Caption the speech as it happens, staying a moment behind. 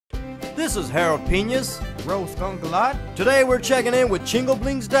This is Harold Piñas. Roast Skunk a lot. Today we're checking in with Chingo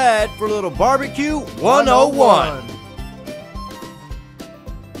Bling's dad for a little barbecue 101.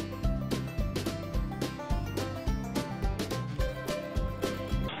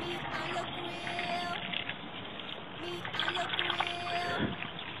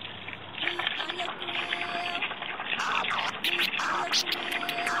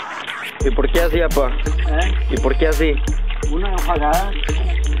 ¿Y por qué así, apa? ¿Y por qué así? Una enfagada,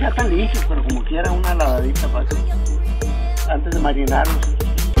 ya están listos, pero como quiera una lavadita para que, antes de marinarlos.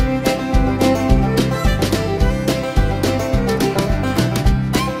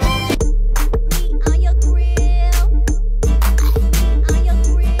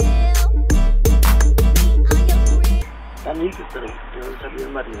 Están listos, pero deben ser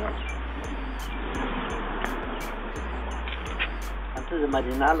bien marinados. Antes de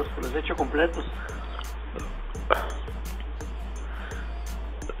marinarlos, los he hecho completos.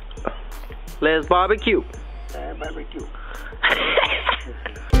 Let's barbecue. Barbecue.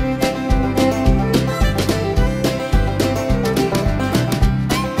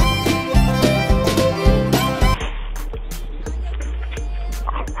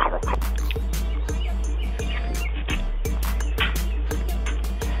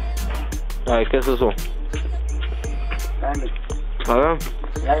 Ay, ¿qué es eso? Garlic. A ver.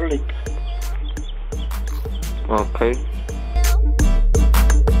 Garlic. Ok.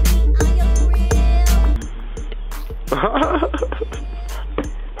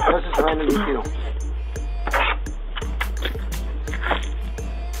 Entonces se va en el líquido.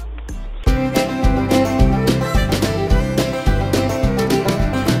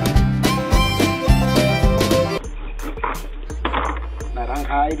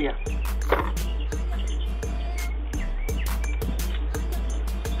 Naranja agria.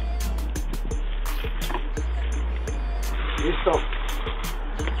 Listo.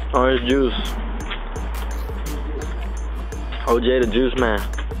 Orange juice. OJ the juice man.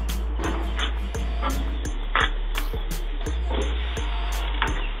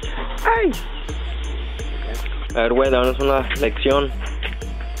 ¡Ay! A ver, güey, danos una lección.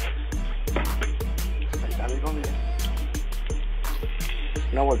 Ahí está, amigo, mira.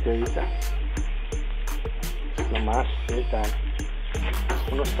 Una volteadita. Nomás, ahí está.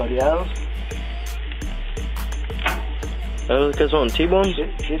 Unos toreados. ¿Sabes qué son? ¿T-bones?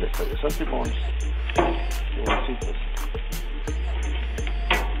 Sí, son timones. Timoncitos.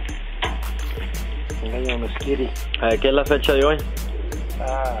 Engaña unos kitty. A ver, ¿qué es la fecha de hoy?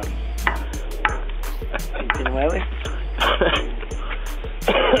 29.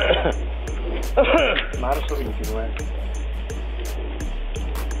 Marzo 29.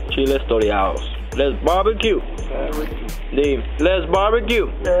 Chiles toreados. Let's barbecue. Barbecue. D. Let's barbecue.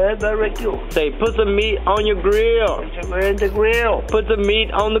 Barbecue. Say, put some meat on your grill. In the grill. Put the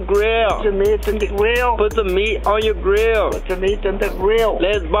meat on the grill. Put the meat in the grill. Put the meat on your grill. Put the meat in the grill.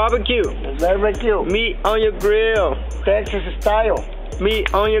 Let's barbecue. Barbecue. Meat on your grill. Texas style.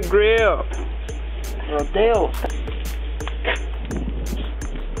 Meat on your grill. Rodeo.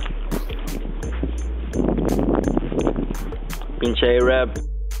 Pinche A-Rap.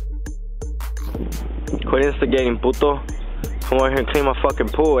 Quit instigating, puto. Come over here and clean my fucking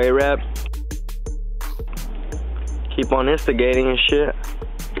pool, A-Rap. Keep on instigating and shit.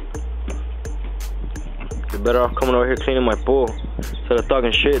 You're better off coming over here cleaning my pool instead of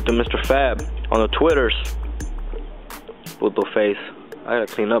talking shit to Mr. Fab on the Twitters. Puto face. I gotta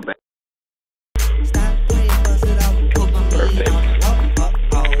clean up, man.